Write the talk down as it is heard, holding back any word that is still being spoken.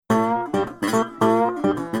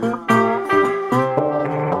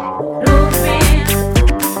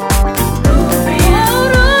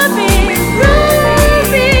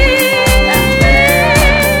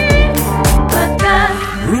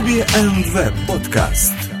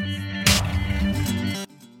Подкаст.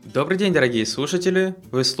 Добрый день, дорогие слушатели!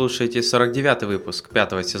 Вы слушаете 49-й выпуск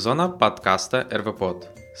 5-го сезона подкаста РВПод.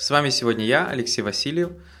 С вами сегодня я, Алексей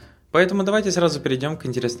Васильев. Поэтому давайте сразу перейдем к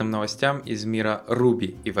интересным новостям из мира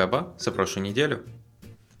Ruby и веба за прошлую неделю.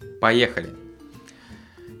 Поехали!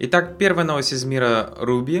 Итак, первая новость из мира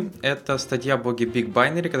Ruby – это статья в блоге Big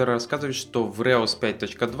Binary, которая рассказывает, что в Rails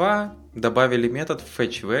 5.2 добавили метод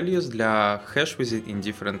fetchValues для hash with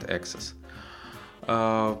indifferent access.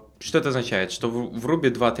 Что это означает? Что в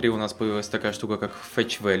Ruby 2.3 у нас появилась такая штука, как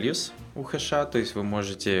fetchValues у хэша, то есть вы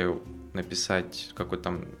можете написать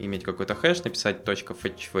иметь какой-то хэш, написать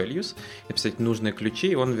 .fetchValues, написать нужные ключи,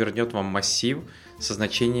 и он вернет вам массив со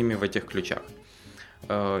значениями в этих ключах.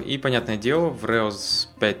 И, понятное дело, в Rails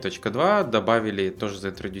 5.2 тоже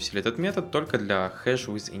заинтродюсили этот метод только для hash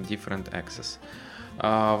with indifferent access.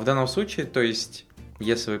 В данном случае, то есть,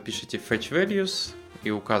 если вы пишете fetchValues и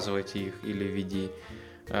указываете их или в виде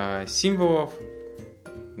символов,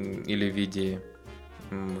 или в виде,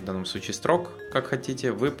 в данном случае, строк, как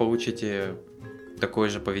хотите, вы получите такое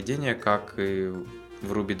же поведение, как и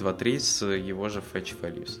в Ruby 2.3 с его же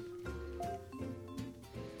fetchValues.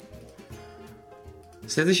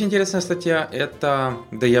 Следующая интересная статья – это,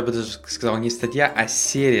 я бы даже сказал, не статья, а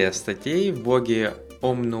серия статей в блоге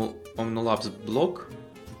Omnulabs блог,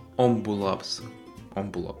 Ombulabs,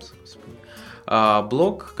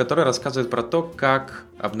 блог, который рассказывает про то, как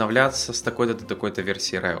обновляться с такой-то до такой-то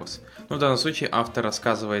версии Rails. В данном случае автор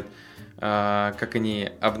рассказывает, как они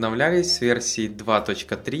обновлялись с версии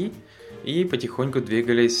 2.3 и потихоньку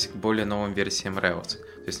двигались к более новым версиям Rails.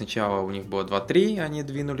 То есть сначала у них было 2.3, они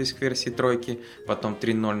двинулись к версии 3, потом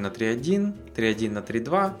 3.0 на 3.1, 3.1 на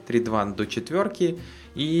 3.2, 3.2 до 4,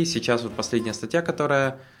 и сейчас вот последняя статья,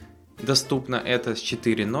 которая доступна, это с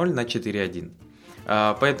 4.0 на 4.1.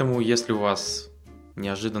 Поэтому, если у вас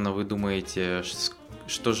неожиданно вы думаете,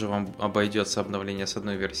 что же вам обойдется обновление с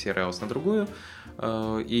одной версии Rails на другую,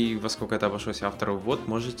 и во сколько это обошлось автору, вот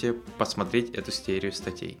можете посмотреть эту серию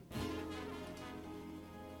статей.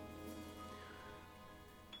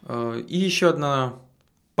 И еще одна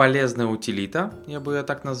полезная утилита, я бы ее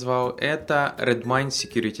так назвал, это Redmine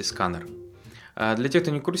Security Scanner. Для тех,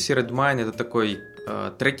 кто не в курсе, Redmine это такой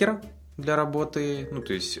трекер для работы,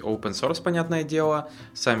 то есть open source, понятное дело,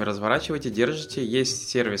 сами разворачиваете, держите. Есть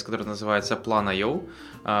сервис, который называется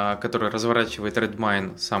Plan.io, который разворачивает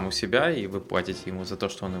Redmine сам у себя, и вы платите ему за то,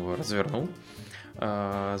 что он его развернул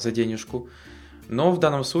за денежку. Но в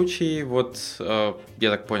данном случае, я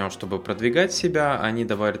так понял, чтобы продвигать себя, они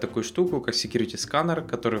добавили такую штуку, как Security Scanner,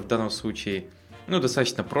 который в данном случае,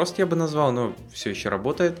 достаточно прост, я бы назвал, но все еще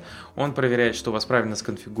работает. Он проверяет, что у вас правильно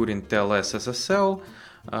сконфигурен TLS SSL,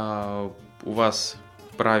 у вас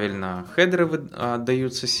правильно хедеры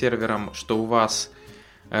отдаются серверам, что у вас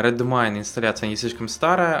Redmine инсталляция не слишком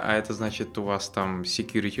старая, а это значит, у вас там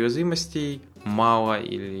security уязвимостей мало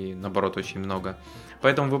или наоборот очень много.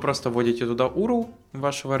 Поэтому вы просто вводите туда URL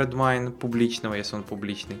вашего Redmine публичного, если он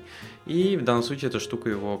публичный, и в данном случае эта штука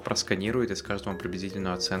его просканирует и скажет вам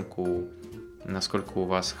приблизительную оценку, насколько у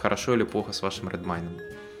вас хорошо или плохо с вашим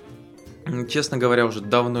Redmine. Честно говоря, уже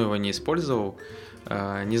давно его не использовал,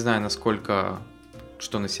 не знаю, насколько,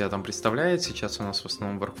 что на себя там представляет. Сейчас у нас в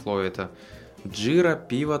основном workflow это Jira,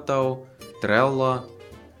 Pivotal, Trello,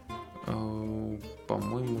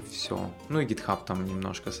 по-моему, все. И GitHub там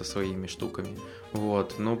немножко со своими штуками.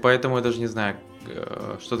 Поэтому я даже не знаю,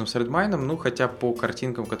 что там с Redmine, хотя по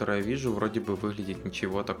картинкам, которые я вижу, вроде бы выглядит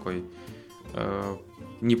ничего, такой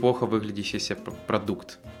неплохо выглядящий себе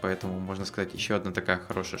продукт. Поэтому, можно сказать, еще одна такая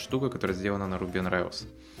хорошая штука, которая сделана на Ruby on Rails.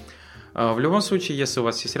 В любом случае, если у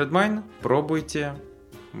вас есть Redmine, пробуйте.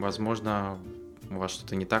 Возможно, у вас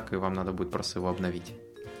что-то не так, и вам надо будет просто его обновить.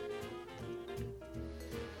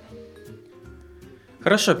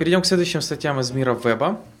 Хорошо, перейдем к следующим статьям из мира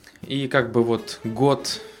веба. И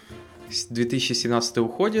год 2017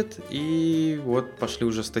 уходит, и пошли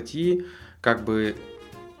уже статьи,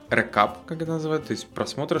 рекап, как это называют, то есть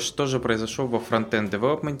просмотр, что же произошло во фронтенд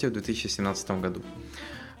девелопменте в 2017 году.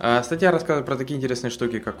 Статья рассказывает про такие интересные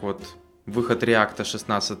штуки, как выход React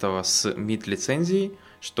 16 с mid лицензией,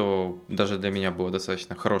 что даже для меня было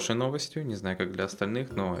достаточно хорошей новостью, не знаю, как для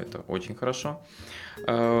остальных, но это очень хорошо.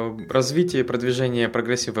 Развитие и продвижение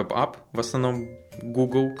Progressive Web App, в основном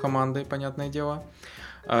Google командой, понятное дело.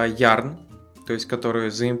 Yarn, то есть который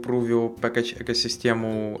заимпровил package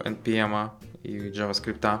экосистему NPM и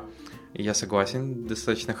JavaScript. И я согласен,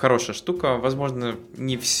 достаточно хорошая штука. Возможно,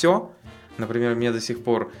 не все. Например, мне до сих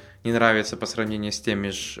пор не нравится по сравнению с теми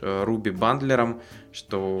же Ruby бандлером,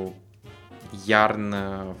 что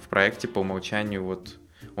Yarn в проекте по умолчанию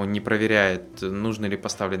он не проверяет, нужны ли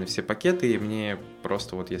поставлены все пакеты, и мне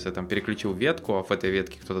просто вот если я там переключил ветку, а в этой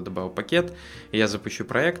ветке кто-то добавил пакет, и я запущу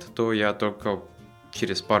проект, то я только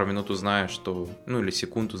через пару минут узнаю, что, ну или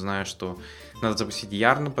секунд узнаю, что надо запустить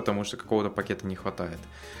Yarn, потому что какого-то пакета не хватает.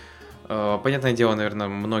 Понятное дело, наверное,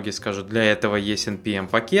 многие скажут, для этого есть NPM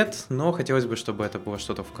пакет, но хотелось бы, чтобы это было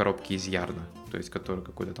что-то в коробке из Yarn, то есть который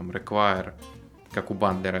какой-то там require, как у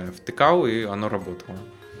бандлера, втыкал, и оно работало.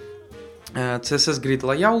 CSS Grid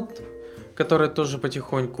Layout, который тоже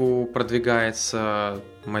потихоньку продвигается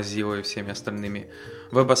Mozilla и всеми остальными.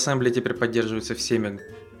 WebAssembly теперь поддерживается всеми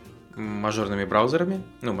мажорными браузерами,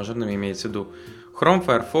 ну, мажорными имеется в виду Chrome,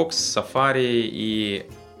 Firefox, Safari и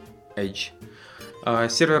Edge.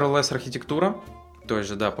 Serverless архитектура, то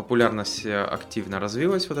есть, да, популярность активно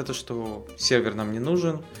развилась, вот это, что сервер нам не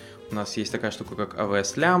нужен. У нас есть такая штука, как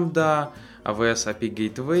AWS Lambda, AWS API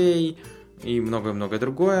Gateway и многое-многое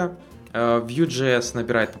другое. Vue.js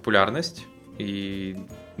набирает популярность, и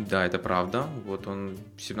да, это правда. Вот он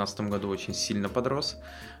в 2017 году очень сильно подрос.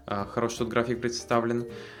 Хороший тут график представлен.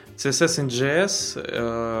 CSS in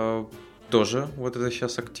JS тоже вот это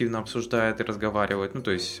сейчас активно обсуждает и разговаривает. Ну,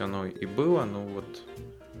 то есть оно и было, но вот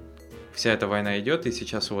вся эта война идет, и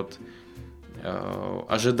сейчас вот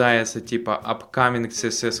ожидается типа upcoming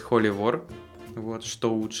CSS Holy War. Вот,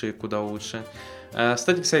 что лучше и куда лучше.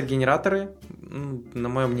 Static Site генераторы. На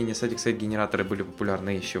мое мнение, Static Site генераторы были популярны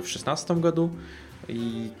еще в 2016 году.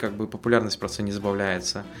 И как бы популярность просто не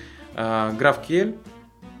забавляется. GraphQL,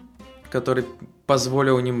 который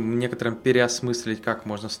позволил некоторым переосмыслить, как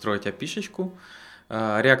можно строить API-шечку.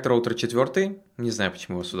 React Router 4. Не знаю,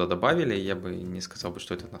 почему его сюда добавили. Я бы не сказал,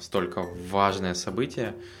 что это настолько важное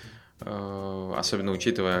событие. Особенно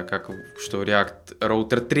учитывая, что React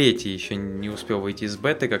Router 3 еще не успел выйти из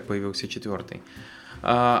беты, как появился 4.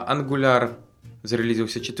 Angular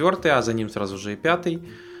зарелизился 4, а за ним сразу же и 5.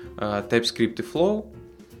 TypeScript и Flow.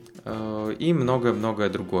 И многое-многое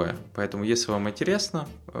другое. Поэтому, если вам интересно,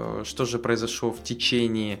 что же произошло в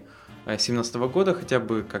течение 2017 года, хотя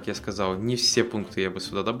бы, как я сказал, не все пункты я бы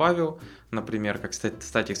сюда добавил. Например, как Static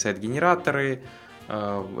Site генераторы,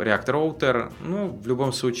 React Router. Ну, в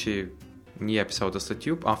любом случае, не я писал эту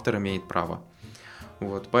статью, автор имеет право.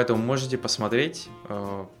 Вот, поэтому можете посмотреть,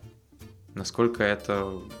 насколько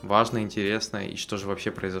это важно, интересно, и что же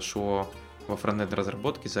вообще произошло во фронтенд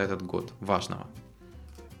разработке за этот год важного.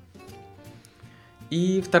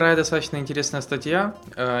 И вторая достаточно интересная статья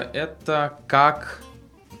 – это как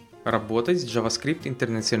работать с JavaScript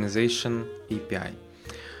Internationalization API.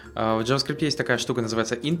 В JavaScript есть такая штука,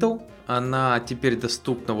 называется Intel. Она теперь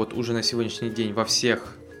доступна вот уже на сегодняшний день во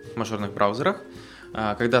всех мажорных браузерах.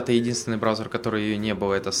 Когда-то единственный браузер, который ее не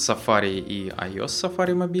было, это Safari и iOS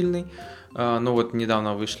Safari мобильный. Но вот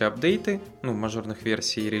недавно вышли апдейты, мажорных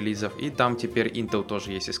версий релизов, и там теперь Intel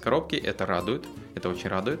тоже есть из коробки. Это радует, это очень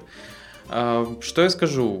радует. Что я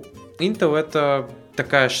скажу? Intel это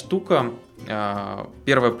такая штука.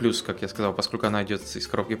 Первый плюс, как я сказал, поскольку она идет из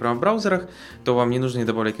коробки прямо в браузерах, то вам не нужно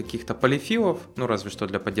добавлять каких-то полифилов, разве что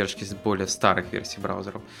для поддержки более старых версий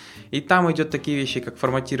браузеров. И там идет такие вещи, как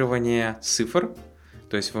форматирование цифр,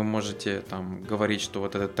 то есть вы можете там говорить, что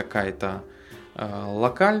вот это такая-то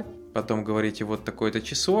локаль, потом говорите вот такое-то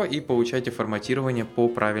число и получаете форматирование по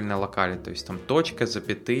правильной локали, то есть там точка,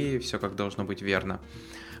 запятые, все как должно быть верно.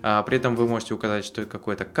 При этом вы можете указать, что это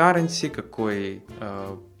какой-то currency, какой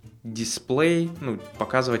дисплей,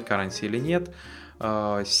 показывать currency или нет,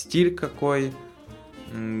 стиль какой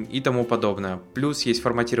и тому подобное. Плюс есть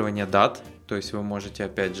форматирование дат, то есть вы можете,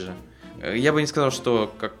 опять же, я бы не сказал,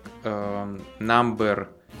 что как number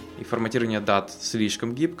и форматирование дат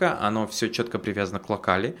слишком гибко, оно все четко привязано к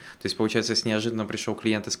локали. То есть, получается, если неожиданно пришел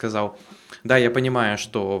клиент и сказал, да, я понимаю,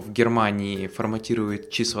 что в Германии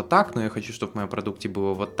форматируют числа так, но я хочу, чтобы в моем продукте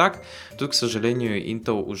было вот так, тут, к сожалению,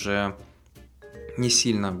 Intel уже не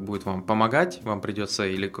сильно будет вам помогать, вам придется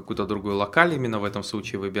или какую-то другую локаль именно в этом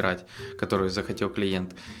случае выбирать, которую захотел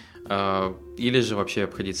клиент, или же вообще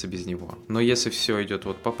обходиться без него. Но если все идет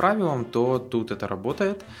вот по правилам, то тут это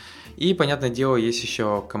работает. И, понятное дело, есть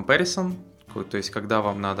еще comparison, то есть когда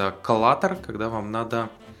вам надо коллатор, когда вам надо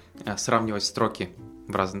сравнивать строки,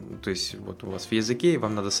 то есть вот у вас в языке, и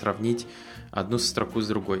вам надо сравнить одну строку с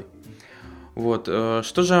другой. Вот,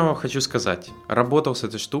 что же я вам хочу сказать. Работал с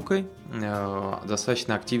этой штукой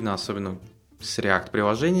достаточно активно, особенно с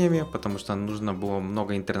React-приложениями, потому что нужно было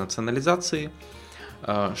много интернационализации.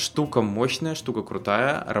 Штука мощная, штука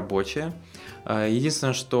крутая, рабочая.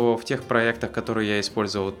 Единственное, что в тех проектах, которые я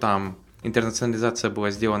использовал, там интернационализация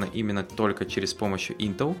была сделана именно только через помощью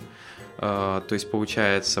Intel. То есть,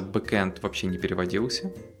 получается, бэкэнд вообще не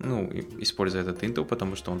переводился, используя этот Intel,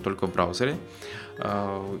 потому что он только в браузере.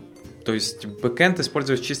 То есть, бэкэнд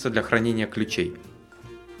используется чисто для хранения ключей.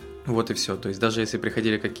 Вот и все. То есть, даже если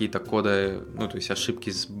приходили какие-то коды, то есть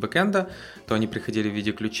ошибки с бэкэнда, то они приходили в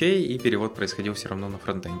виде ключей, и перевод происходил все равно на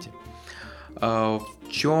фронтенде. В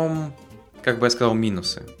чем, как бы я сказал,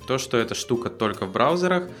 минусы? То, что эта штука только в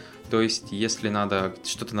браузерах. То есть, если надо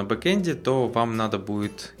что-то на бэкэнде, то вам надо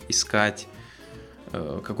будет искать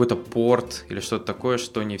какой-то порт или что-то такое,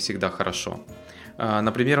 что не всегда хорошо.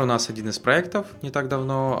 Например, у нас один из проектов не так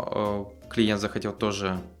давно, клиент захотел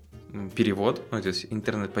тоже перевод, то есть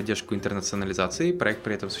поддержку интернационализации. Проект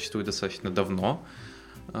при этом существует достаточно давно,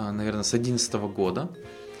 наверное, с 2011 года.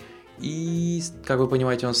 И, как вы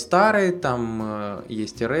понимаете, он старый, там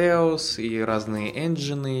есть и Rails, и разные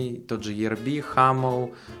engine, тот же ERB,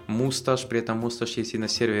 Haml, Mustache, при этом Mustache есть и на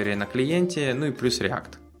сервере, и на клиенте, и плюс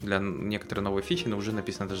React. Для некоторых новых фичи, но уже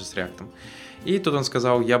написано даже с React. И тут он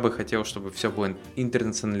сказал, я бы хотел, чтобы все было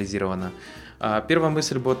интернационализировано. Первая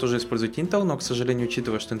мысль была тоже использовать Intel, но, к сожалению,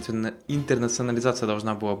 учитывая, что интернационализация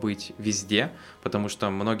должна была быть везде, потому что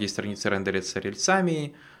многие страницы рендерятся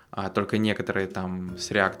рельсами, а только некоторые там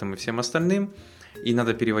с React и всем остальным, и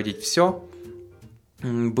надо переводить все.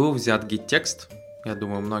 Был взят GetText, я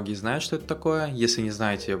думаю, многие знают, что это такое. Если не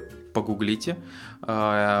знаете, погуглите.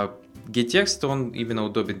 GetText, он именно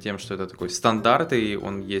удобен тем, что это такой стандарт, и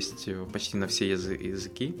он есть почти на все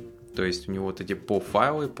языки. То есть у него вот эти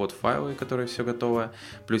POV-файлы, подфайлы, которые все готово.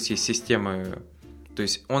 Плюс есть системы. То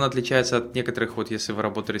есть он отличается от некоторых, вот если вы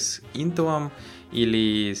работали с Intel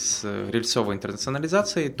или с рельсовой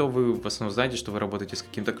интернационализацией, то вы в основном знаете, что вы работаете с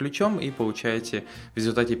каким-то ключом и получаете в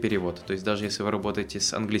результате перевод. То есть даже если вы работаете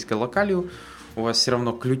с английской локалью, у вас все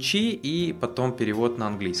равно ключи и потом перевод на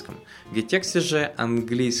английском. В GetText же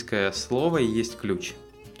английское слово и есть ключ.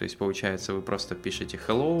 То есть, получается, вы просто пишете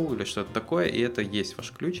hello или что-то такое, и это есть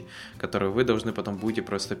ваш ключ, который вы должны потом будете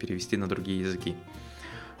просто перевести на другие языки.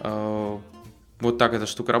 Вот так эта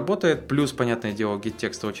штука работает. Плюс, понятное дело, в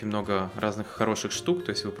GetText очень много разных хороших штук. То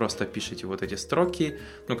есть вы просто пишете вот эти строки,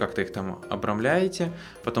 как-то их там обрамляете,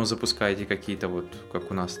 потом запускаете какие-то вот, как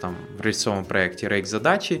у нас там в рельсовом проекте,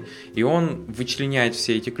 рейк-задачи, и он вычленяет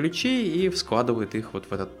все эти ключи и складывает их вот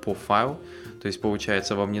в этот POV-файл. То есть,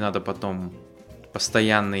 получается, вам не надо потом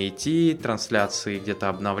постоянно идти, трансляции где-то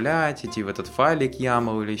обновлять, идти в этот файлик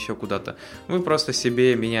YAML или еще куда-то. Вы просто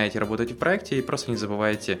себе меняете работать в проекте и просто не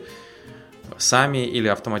забываете сами или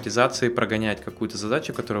автоматизацией прогонять какую-то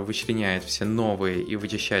задачу, которая вычленяет все новые и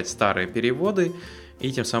вычищает старые переводы,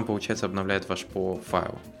 и тем самым, получается, обновляет ваш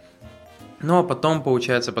POV-файл. Ну а потом,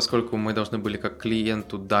 получается, поскольку мы должны были как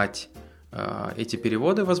клиенту дать эти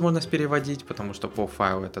переводы, возможность переводить, потому что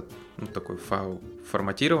POV-файл это такой файл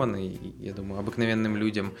форматированный, и, я думаю, обыкновенным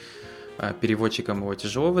людям, переводчикам его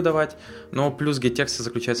тяжело выдавать. Но плюс GetText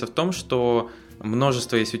заключается в том, что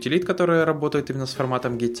множество есть утилит, которые работают именно с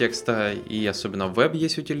форматом GetText, и особенно в веб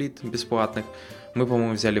есть утилит бесплатных. Мы,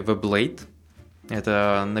 по-моему, взяли WebLate.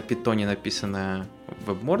 Это на питоне написанная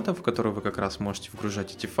веб-морда, в которую вы как раз можете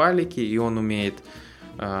вгружать эти файлики, и он умеет,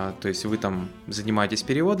 то есть вы там занимаетесь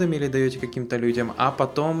переводами или даете каким-то людям, а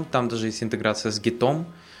потом там даже есть интеграция с гитом.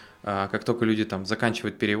 Как только люди там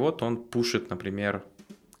заканчивают перевод, он пушит, например,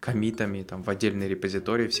 коммитами там в отдельный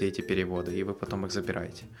репозиторий все эти переводы, и вы потом их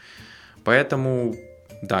забираете. Поэтому,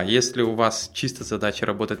 да, если у вас чисто задача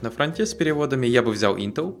работать на фронте с переводами, я бы взял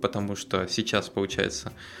Intel, потому что сейчас,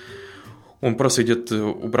 получается, он просто идет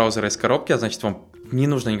у браузера из коробки, а значит, вам не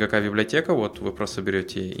нужна никакая библиотека, вот вы просто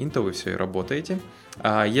берете Intel и все, и работаете.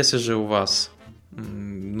 А если же у вас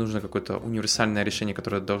нужно какое-то универсальное решение,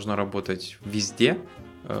 которое должно работать везде,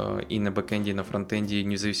 и на бэкэнде, и на фронтенде,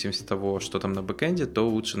 вне зависимости от того, что там на бэкэнде, то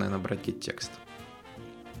лучше, наверное, брать GetText.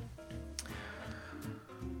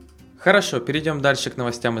 Хорошо, перейдем дальше к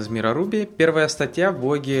новостям из мира Ruby. Первая статья в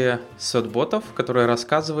блоге SodBotов, которая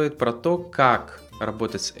рассказывает про то, как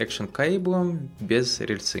работать с Action Cable без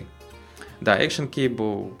рельсы. Да, Action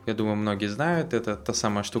Cable, я думаю, многие знают, это та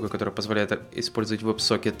самая штука, которая позволяет использовать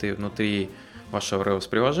веб-сокеты внутри вашего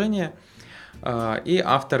Rails-приложения. И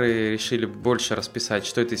авторы решили больше расписать,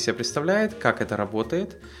 что это из себя представляет, как это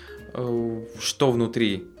работает, что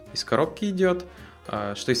внутри из коробки идет,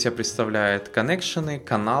 что из себя представляет коннекшены,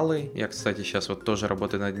 каналы. Я, кстати, сейчас вот тоже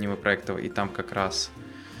работаю над одним из проектов, и там как раз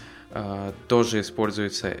тоже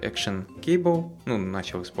используется Action Cable,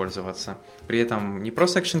 начал использоваться. При этом не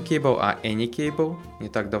просто Action Cable, а Any Cable. Не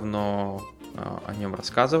так давно о нем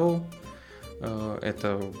рассказывал.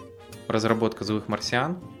 Это разработка злых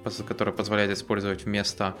марсиан, которая позволяет использовать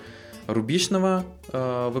вместо рубишного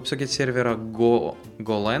WebSocket сервера,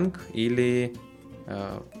 Golang или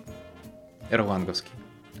эрланговский.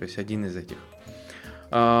 То есть один из этих.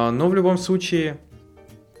 Но в любом случае,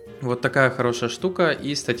 вот такая хорошая штука,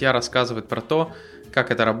 и статья рассказывает про то,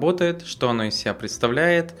 как это работает, что оно из себя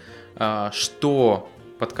представляет, что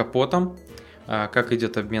под капотом, как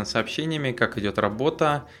идет обмен сообщениями, как идет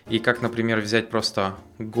работа, и как, например, взять просто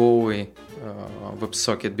голый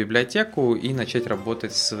WebSocket библиотеку и начать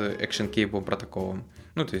работать с ActionCable протоколом.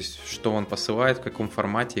 Ну, то есть, что он посылает, в каком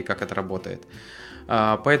формате и как это работает.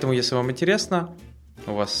 Поэтому, если вам интересно,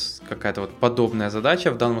 у вас какая-то вот подобная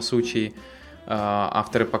задача, в данном случае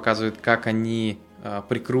авторы показывают, как они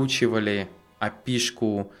прикручивали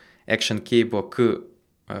API-шку ActionCable к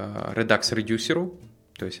Redux редюсеру.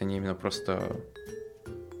 То есть они именно просто,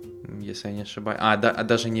 если я не ошибаюсь,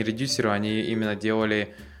 даже не редюсеру, они именно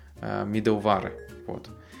делали middleware. Вот.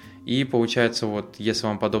 И получается, вот, если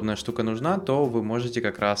вам подобная штука нужна, то вы можете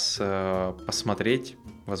как раз посмотреть.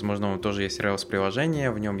 Возможно, вам тоже есть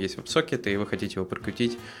Rails-приложение, в нем есть WebSocket, и вы хотите его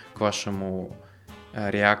прикрутить к вашему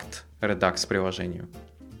React Redux приложению.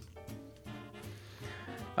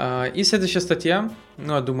 И следующая статья,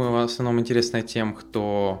 я думаю, в основном интересная тем,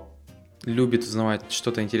 кто любит узнавать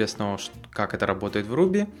что-то интересного, как это работает в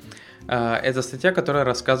Ruby. Это статья, которая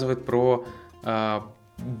рассказывает про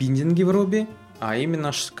биндинги в Ruby, а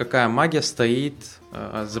именно какая магия стоит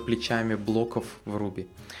за плечами блоков в Ruby.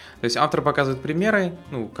 То есть автор показывает примеры,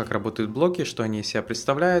 как работают блоки, что они из себя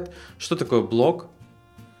представляют, что такое блок,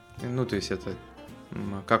 то есть это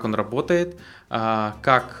как он работает,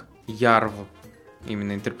 как Yarv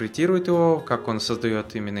именно интерпретирует его, как он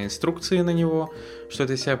создает именно инструкции на него, что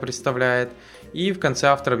это из себя представляет. И в конце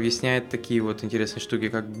автор объясняет такие вот интересные штуки,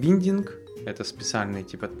 как биндинг, это специальный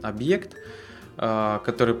типа объект,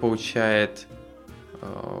 который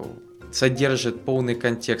содержит полный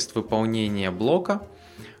контекст выполнения блока,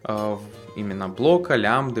 именно блока,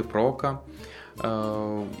 лямбды, прока.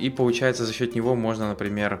 И получается, за счет него можно,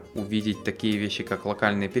 например, увидеть такие вещи, как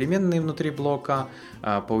локальные переменные внутри блока,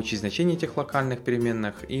 получить значение этих локальных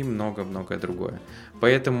переменных и много-многое другое.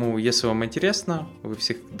 Поэтому, если вам интересно, вы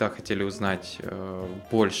всегда хотели узнать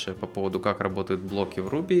больше по поводу, как работают блоки в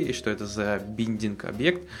Ruby и что это за биндинг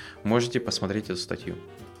объект, можете посмотреть эту статью.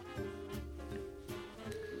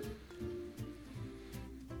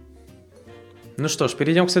 Ну что ж,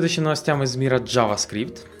 перейдем к следующим новостям из мира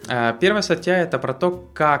JavaScript. Первая статья – это про то,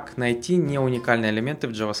 как найти неуникальные элементы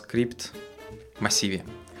в JavaScript массиве.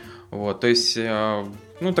 Вот, то есть,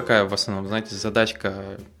 такая в основном, знаете,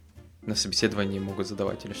 задачка на собеседовании могут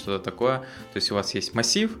задавать или что-то такое. То есть у вас есть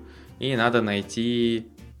массив, и надо найти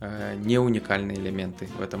неуникальные элементы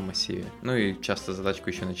в этом массиве. Ну и часто задачку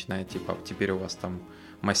еще начинает, типа, теперь у вас там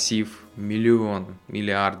массив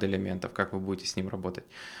миллиард элементов, как вы будете с ним работать.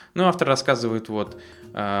 Автор рассказывает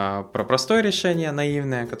про простое решение,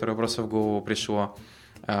 наивное, которое просто в голову пришло.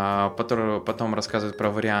 Потом рассказывает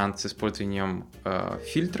про вариант с использованием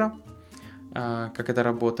фильтра, как это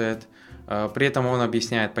работает. При этом он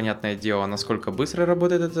объясняет, понятное дело, насколько быстро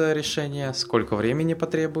работает это решение, сколько времени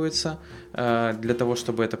потребуется для того,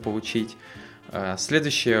 чтобы это получить.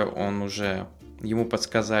 Следующее, ему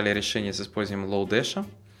подсказали решение с использованием Lodash.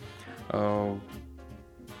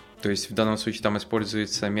 То есть в данном случае там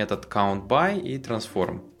используется метод countBy и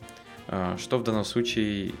transform, что в данном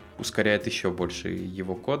случае ускоряет еще больше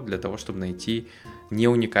его код для того, чтобы найти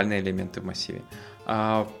неуникальные элементы в массиве.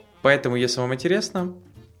 Поэтому, если вам интересно,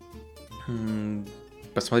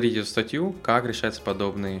 посмотрите эту статью, как решаются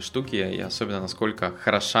подобные штуки, и особенно насколько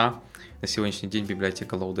хороша на сегодняшний день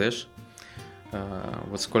библиотека Lodash.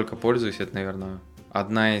 Вот сколько пользуюсь, это, наверное,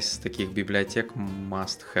 одна из таких библиотек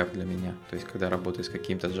must-have для меня. То есть, когда работаю с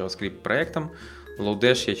каким-то JavaScript проектом,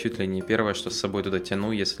 Lodash я чуть ли не первое, что с собой туда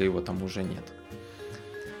тяну, если его там уже нет.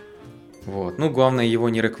 Вот. Главное его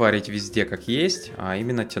не рекварить везде как есть, а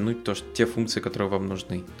именно тянуть те функции, которые вам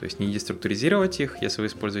нужны. То есть не деструктуризировать их, если вы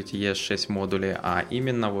используете ES6 модули, а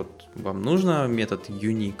именно вам нужно метод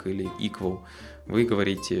unique или equal. Вы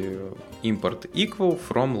говорите import equal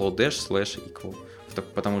from Lodash/equal.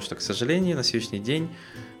 Потому что, к сожалению, на сегодняшний день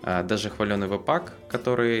даже хваленый Webpack,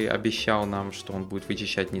 который обещал нам, что он будет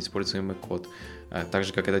вычищать неиспользуемый код, так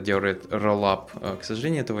же, как это делает Rollup, к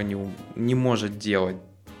сожалению, этого не может делать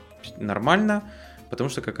нормально, потому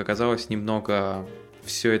что, как оказалось, немного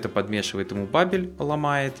все это подмешивает ему бабель,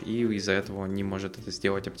 ломает, и из-за этого он не может это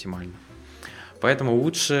сделать оптимально. Поэтому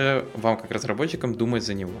лучше вам, как разработчикам, думать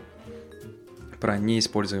за него, про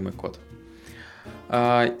неиспользуемый код.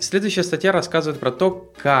 Следующая статья рассказывает про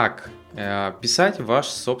то, как писать ваш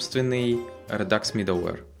собственный Redux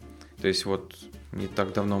middleware. То есть Не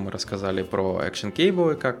так давно мы рассказали про Action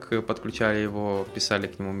Cable, как подключали его, писали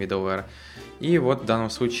к нему middleware. И вот в данном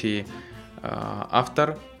случае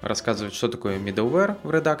автор рассказывает, что такое middleware в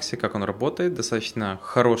Redux, как он работает. Достаточно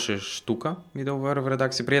хорошая штука middleware в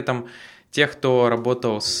Redux. При этом тех, кто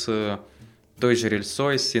работал с той же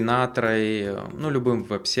рельсой, с Синатрой, любым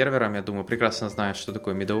веб-сервером, я думаю, прекрасно знают, что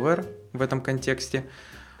такое middleware в этом контексте.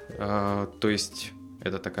 То есть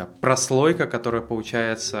это такая прослойка, которая,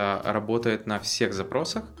 получается, работает на всех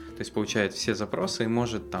запросах, то есть получает все запросы и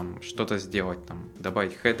может там что-то сделать, там,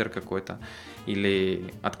 добавить хедер какой-то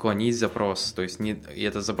или отклонить запрос, то есть и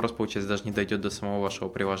этот запрос, получается, даже не дойдет до самого вашего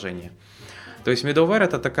приложения. То есть middleware —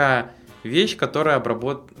 это такая вещь, которая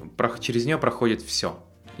через нее проходит все.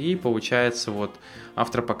 И получается, вот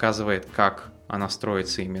автор показывает, как она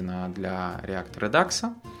строится именно для React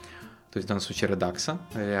Redux. То есть в данном случае Redux,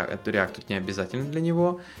 React тут не обязательно для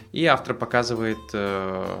него, и автор показывает,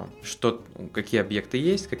 какие объекты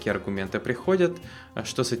есть, какие аргументы приходят,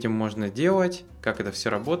 что с этим можно делать, как это все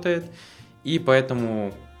работает, и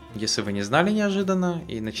поэтому, если вы не знали неожиданно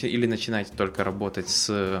или начинаете только работать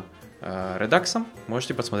с Redux,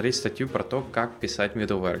 можете посмотреть статью про то, как писать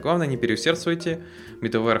middleware. Главное, не переусердствуйте,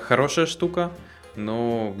 middleware хорошая штука,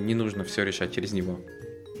 но не нужно все решать через него.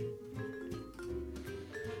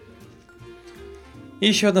 И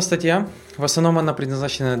еще одна статья. В основном она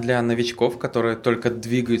предназначена для новичков, которые только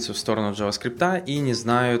двигаются в сторону JavaScript и не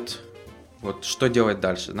знают, что делать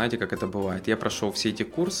дальше. Знаете, как это бывает. Я прошел все эти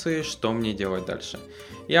курсы, что мне делать дальше?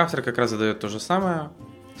 И автор как раз задает то же самое.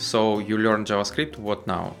 So, you learn JavaScript, what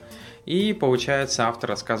now? И получается, автор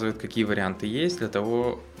рассказывает, какие варианты есть для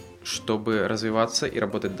того, чтобы развиваться и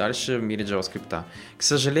работать дальше в мире JavaScript. К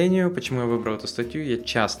сожалению, почему я выбрал эту статью, я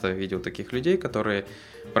часто видел таких людей, которые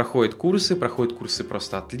проходят курсы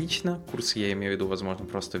просто отлично, курсы я имею в виду, возможно,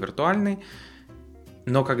 просто виртуальный,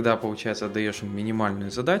 но когда, получается, отдаешь им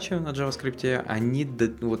минимальную задачу на JavaScript, они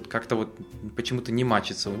как-то почему-то не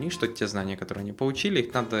матчатся у них, что те знания, которые они получили,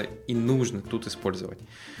 их надо и нужно тут использовать.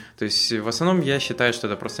 То есть в основном я считаю, что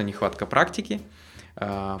это просто нехватка практики,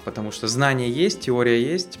 потому что знания есть, теория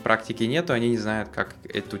есть, практики нету, они не знают, как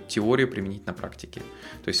эту теорию применить на практике.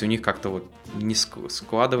 То есть у них как-то не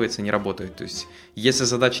складывается, не работает. То есть если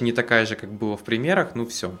задача не такая же, как было в примерах,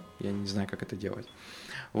 все, я не знаю, как это делать.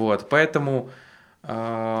 Поэтому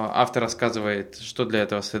автор рассказывает, что для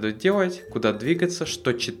этого следует делать, куда двигаться,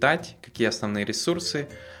 что читать, какие основные ресурсы,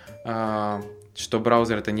 что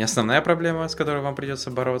браузер — это не основная проблема, с которой вам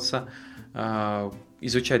придется бороться,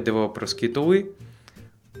 изучать девелоперские тулы,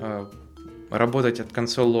 работать от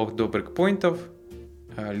console.log до брейкпоинтов,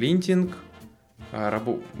 линтинг,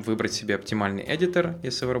 выбрать себе оптимальный эдитор,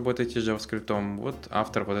 если вы работаете с JavaScript.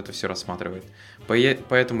 Автор это все рассматривает.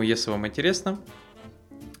 Поэтому, если вам интересно,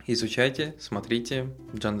 изучайте, смотрите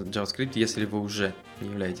JavaScript, если вы уже не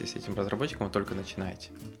являетесь этим разработчиком, вы только начинаете.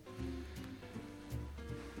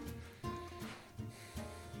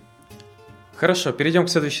 Хорошо, перейдем к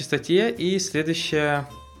следующей статье. И следующая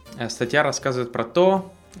статья рассказывает про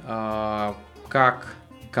то, как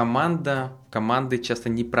команды часто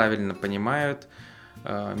неправильно понимают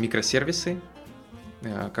микросервисы,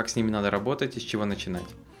 как с ними надо работать и с чего начинать.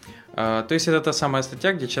 То есть это та самая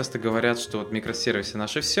статья, где часто говорят, что микросервисы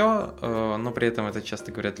наше все, но при этом это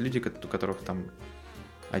часто говорят люди, у которых там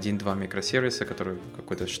 1-2 микросервиса, которые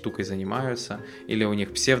какой-то штукой занимаются, или у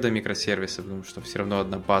них псевдомикросервисы, потому что все равно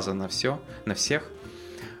одна база на всех.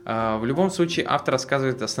 В любом случае автор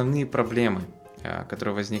рассказывает основные проблемы,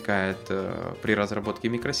 которые возникают при разработке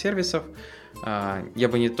микросервисов. Я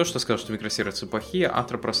бы не то, что сказал, что микросервисы плохие,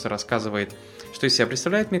 автор просто рассказывает, что из себя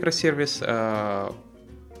представляет микросервис, что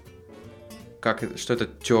это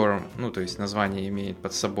term, то есть название имеет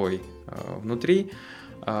под собой внутри,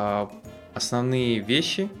 основные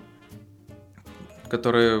вещи,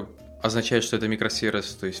 которые означают, что это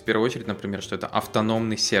микросервис, то есть в первую очередь, например, что это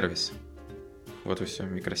автономный сервис. Вот и все,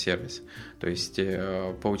 микросервис. То есть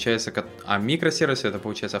получается, микросервисы — это,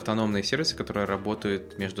 получается, автономные сервисы, которые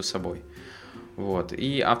работают между собой.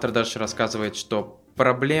 И автор дальше рассказывает, что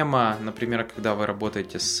проблема, например, когда вы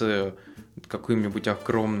работаете с каким-нибудь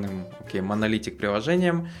огромным монолитик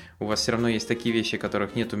приложением, у вас все равно есть такие вещи,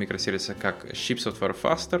 которых нет у микросервиса, как ship software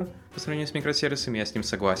faster по сравнению с микросервисами, я с ним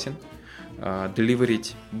согласен.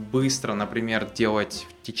 Деливерить быстро, например, делать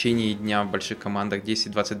в течение дня в больших командах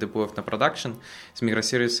 10-20 деплоев на продакшн с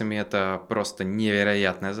микросервисами — это просто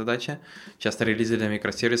невероятная задача. Часто релизы для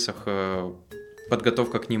микросервисов,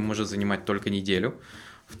 подготовка к ним может занимать только неделю,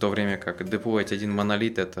 в то время как деплоить один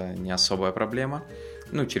монолит — это не особая проблема.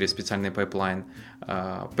 через специальный пайплайн.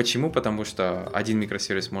 Почему? Потому что один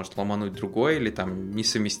микросервис может ломануть другой, или там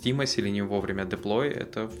несовместимость, или не вовремя деплой.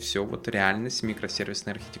 Это все вот реальность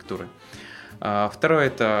микросервисной архитектуры. Второе,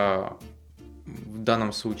 это в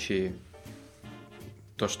данном случае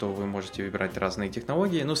то, что вы можете выбирать разные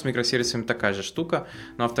технологии. С микросервисами такая же штука,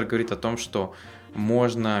 но автор говорит о том, что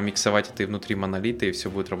можно миксовать это и внутри монолита, и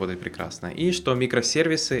все будет работать прекрасно. И что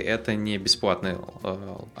микросервисы — это не бесплатный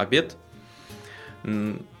обед,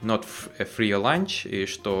 not a free lunch, и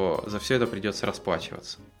что за все это придется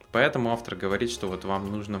расплачиваться. Поэтому автор говорит, что вот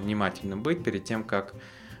вам нужно внимательно быть перед тем, как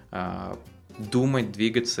думать,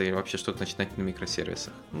 двигаться и вообще что-то начинать на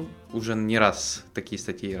микросервисах. Уже не раз такие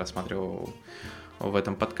статьи рассматривал в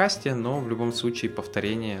этом подкасте, но в любом случае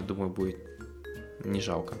повторение, думаю, будет не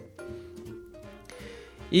жалко.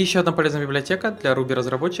 И еще одна полезная библиотека для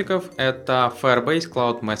Ruby-разработчиков – это Firebase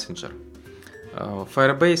Cloud Messenger.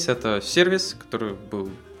 Firebase – это сервис, который был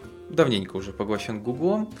давненько уже поглощен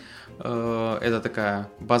Гуглом. Это такая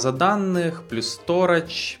база данных, плюс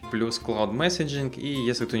storage, плюс cloud messaging. И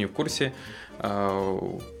если кто не в курсе,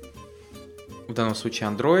 в данном случае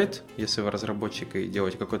Android, если вы разработчик и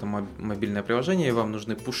делаете какое-то мобильное приложение, и вам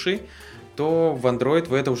нужны пуши, то в Android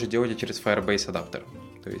вы это уже делаете через Firebase адаптер.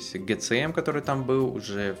 То есть GetCM, который там был,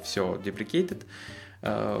 уже все deprecated,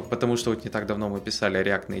 потому что вот не так давно мы писали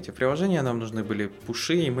React Native приложения, нам нужны были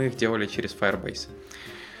пуши, и мы их делали через Firebase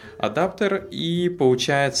адаптер, и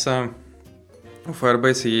получается у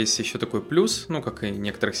Firebase есть еще такой плюс, как и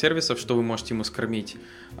некоторых сервисов, что вы можете ему скормить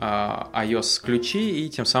iOS-ключи, и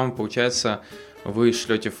тем самым, получается, вы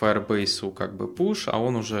шлете Firebase как бы push, а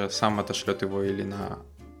он уже сам отошлет его или на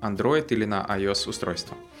Android, или на iOS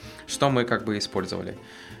устройство, что мы как бы использовали.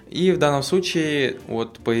 И в данном случае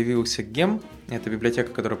вот появился Gem, это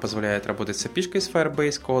библиотека, которая позволяет работать с API-шкой с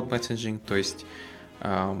Firebase Cloud Messaging, то есть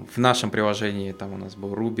в нашем приложении там у нас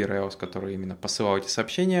был Ruby Rails, который именно посылал эти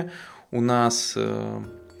сообщения. У нас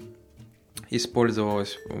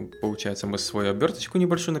использовалось, получается, мы свою оберточку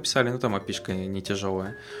небольшую написали, там API-шка не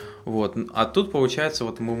тяжелая. Вот. А тут, получается,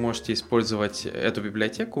 вот вы можете использовать эту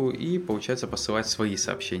библиотеку и, получается, посылать свои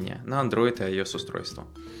сообщения на Android и iOS устройства.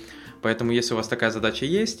 Поэтому, если у вас такая задача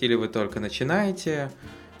есть, или вы только начинаете,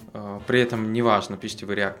 при этом неважно, пишите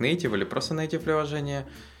вы React Native или просто Native приложение,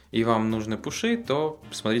 и вам нужны пуши, то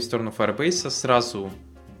смотрите в сторону Firebase. Сразу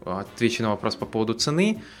отвечу на вопрос по поводу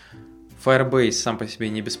цены. Firebase сам по себе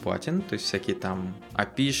не бесплатен, то есть всякие там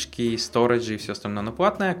API-шки, storage и все остальное, оно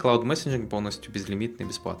платное. Cloud Messaging полностью безлимитный,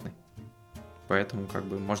 бесплатный. Поэтому как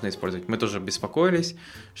бы можно использовать. Мы тоже беспокоились,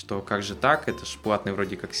 что как же так, это же платный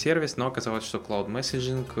вроде как сервис, но оказалось, что Cloud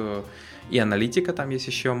Messaging и аналитика, там есть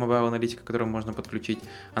еще mobile аналитика, которую можно подключить,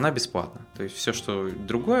 она бесплатна. То есть все, что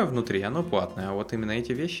другое внутри, оно платное, а вот именно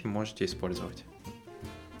эти вещи можете использовать.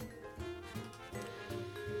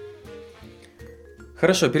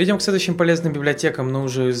 Хорошо, перейдем к следующим полезным библиотекам, но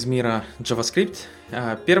уже из мира JavaScript.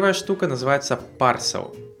 Первая штука называется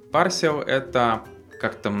Parcel. Parcel — это,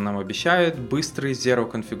 как там нам обещают, быстрый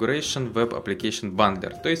Zero Configuration Web Application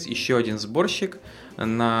Bundler. То есть еще один сборщик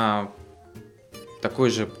на такой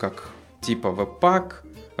же, как типа Webpack,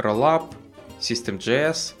 Rollup,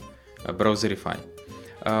 System.js, Browserify.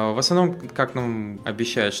 В основном, как нам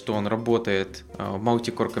обещают, что он работает в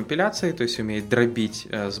multi-core компиляции, то есть умеет дробить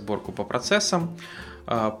сборку по процессам,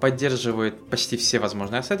 поддерживает почти все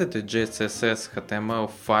возможные ассеты, то есть JS, CSS,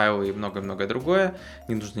 HTML, файлы и многое-многое другое.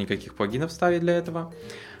 Не нужно никаких плагинов ставить для этого.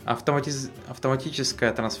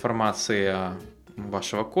 Автоматическая трансформация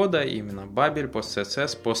вашего кода, именно Babel,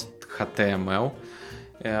 PostCSS, PostHTML.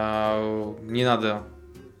 Не надо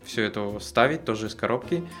все это ставить, тоже из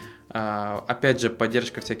коробки. Опять же,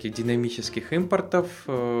 поддержка всяких динамических импортов,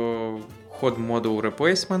 hot module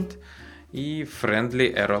replacement и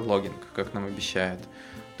friendly error logging, как нам обещают.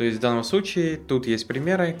 То есть в данном случае тут есть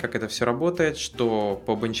примеры, как это все работает, что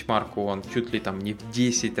по бенчмарку он чуть ли там не в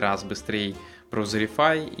 10 раз быстрее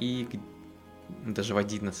Browserify и даже в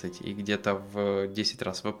 11, и где-то в 10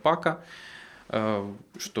 раз Webpack,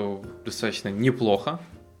 что достаточно неплохо,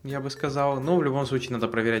 я бы сказал. Но в любом случае надо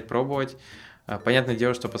проверять, пробовать. Понятное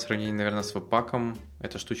дело, что по сравнению, наверное, с Webpack,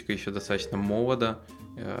 эта штучка еще достаточно молода,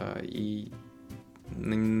 и,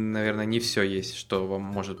 наверное, не все есть, что вам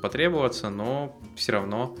может потребоваться, но все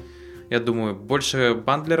равно, я думаю, больше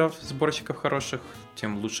бандлеров, сборщиков хороших,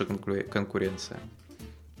 тем лучше конкуренция.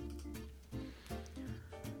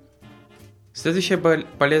 Следующая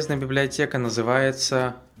полезная библиотека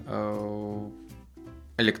называется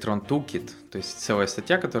Electron Toolkit, то есть целая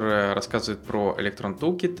статья, которая рассказывает про Electron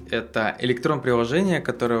Toolkit. Это электрон-приложение,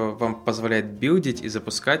 которое вам позволяет билдить и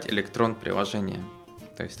запускать электрон-приложение.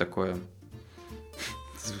 То есть такое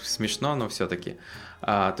смешно, но все-таки.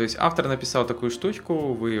 То есть автор написал такую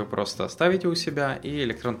штучку, вы ее просто ставите у себя, и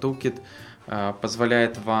Electron Toolkit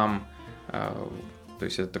позволяет вам... То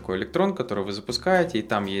есть это такой электрон, который вы запускаете, и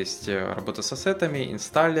там есть работа с ассетами,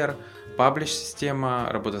 инсталлер, паблиш-система,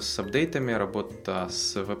 работа с апдейтами, работа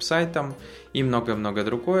с веб-сайтом и многое-многое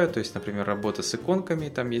другое. То есть, например, работа с иконками,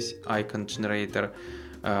 там есть Icon Generator,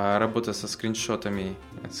 работа со скриншотами,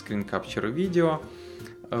 Screen Capture видео.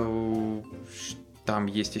 Там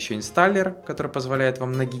есть еще инсталлер, который позволяет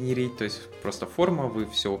вам нагенерить, то есть просто форма, вы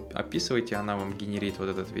все описываете, она вам генерит вот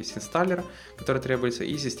этот весь инсталлер, который требуется,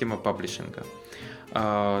 и система паблишинга.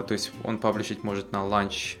 То есть он паблишить может на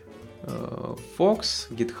Launch, Fox,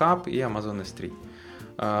 GitHub и Amazon S3.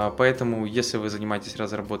 Поэтому, если вы занимаетесь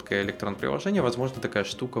разработкой электронного приложения, возможно, такая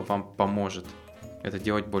штука вам поможет это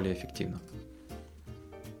делать более эффективно.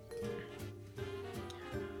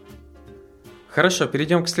 Хорошо,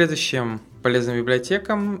 перейдем к следующим полезным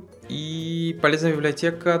библиотекам. И полезная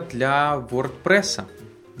библиотека для WordPress.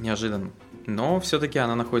 Неожиданно. Но все-таки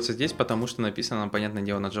она находится здесь, потому что написана, понятное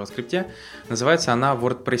дело, на JavaScript. Называется она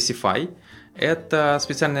WordPressify. Это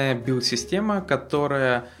специальная билд-система,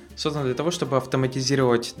 которая создана для того, чтобы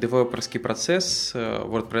автоматизировать девелоперский процесс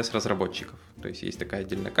WordPress-разработчиков. То есть есть такая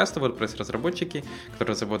отдельная каста WordPress-разработчики,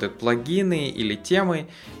 которые разработают плагины или темы.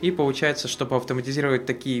 И получается, чтобы автоматизировать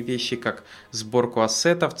такие вещи, как сборку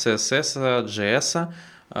ассетов, CSS,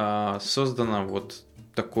 JS, создано вот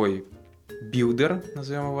такой билдер,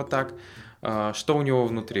 назовем его так. Что у него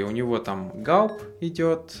внутри? У него там Gulp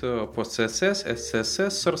идет, PostCSS, SCSS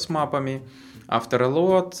с source мапами,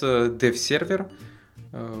 Afterload, DevServer.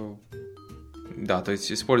 Да, то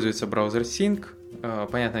есть используется браузер Sync,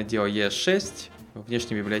 понятное дело, ES6,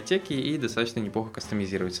 внешние библиотеки и достаточно неплохо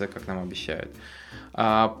кастомизируется, как нам обещают.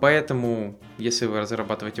 Поэтому, если вы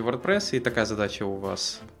разрабатываете WordPress и такая задача у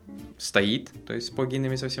вас стоит, то есть с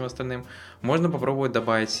плагинами и со всем остальным, можно попробовать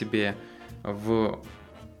добавить себе в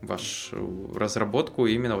вашу разработку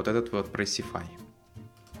именно вот этот WordPressify.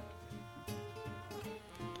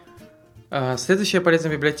 Следующая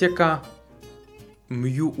полезная библиотека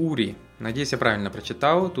Muri. Надеюсь, я правильно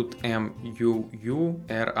прочитал. Тут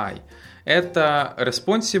MUURI. Это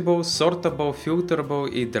Responsible, Sortable, Filterable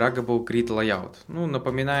и Draggable Grid Layout. Ну,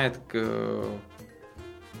 напоминает,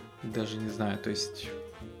 даже не знаю, то есть...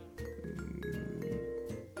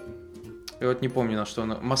 Я вот не помню, на что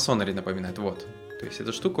он... Masonry напоминает, вот. То есть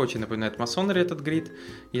эта штука очень напоминает Masonry, этот грид,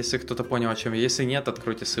 если кто-то понял, о чем я. Если нет,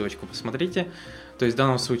 откройте ссылочку, посмотрите. То есть в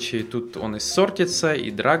данном случае тут он и сортится,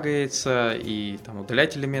 и драгается, и там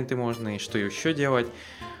удалять элементы можно, и что еще делать.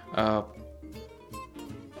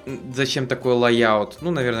 Зачем такой лайаут?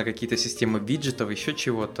 Ну, наверное, какие-то системы виджетов, еще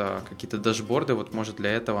чего-то, какие-то дашборды, вот может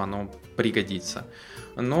для этого оно пригодится.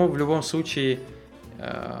 Но в любом случае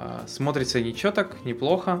смотрится ничего так,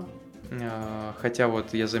 неплохо. Хотя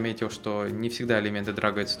вот я заметил, что не всегда элементы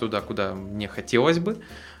драгаются туда, куда мне хотелось бы,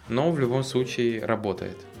 но в любом случае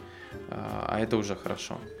работает. А это уже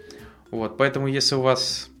хорошо. Вот, поэтому если у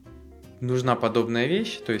вас нужна подобная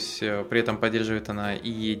вещь, то есть при этом поддерживает она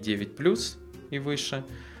IE9+, и выше,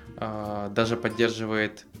 даже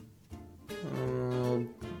поддерживает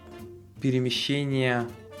перемещение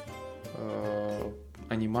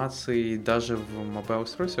анимации даже в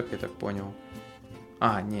мобайл-устройствах, я так понял.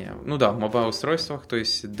 Ну да, в мобайл-устройствах, то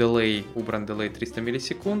есть убран delay 300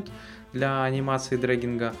 миллисекунд для анимации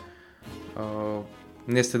дрэггинга.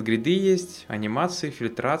 Nested гриды есть, анимации,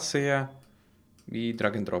 фильтрация и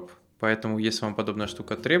drag and drop. Поэтому, если вам подобная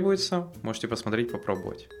штука требуется, можете посмотреть,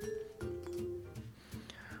 попробовать.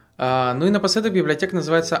 Ну и напоследок библиотека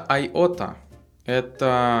называется IOTA.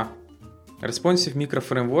 Это Responsive Micro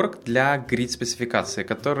Framework для grid-спецификации,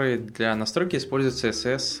 который для настройки использует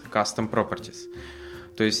CSS Custom Properties.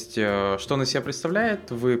 То есть, что он из себя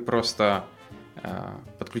представляет? Вы просто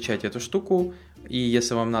подключаете эту штуку, и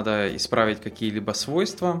если вам надо исправить какие-либо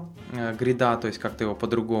свойства грида, то есть как-то его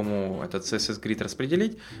по-другому, этот CSS-грид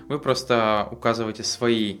распределить, вы просто указываете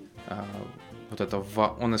свои,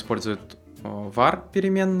 он использует var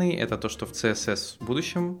переменный, это то, что в CSS в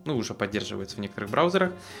будущем, уже поддерживается в некоторых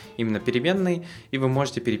браузерах, именно переменный, и вы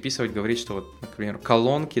можете переписывать, говорить, что вот, например,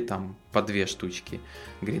 колонки там по 2 штучки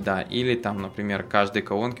грида, или там, например, каждой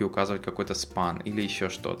колонке указывать какой-то спан, или еще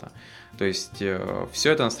что-то. То есть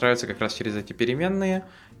все это настраивается как раз через эти переменные,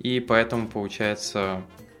 и поэтому получается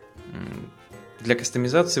для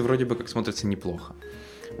кастомизации вроде бы как смотрится неплохо.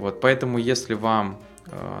 Вот, поэтому если вам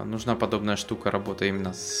нужна подобная штука, работа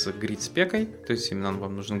именно с грид-спекой, то есть именно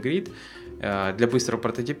вам нужен грид. Для быстрого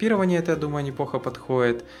прототипирования это, я думаю, неплохо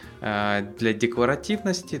подходит. Для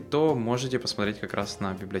декларативности, то можете посмотреть как раз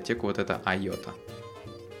на библиотеку вот это IOTA.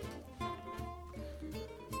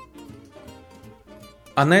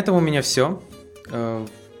 А на этом у меня все.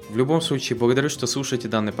 В любом случае, благодарю, что слушаете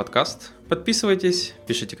данный подкаст. Подписывайтесь,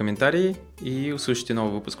 пишите комментарии и услышите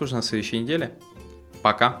новый выпуск уже на следующей неделе.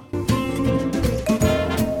 Пока!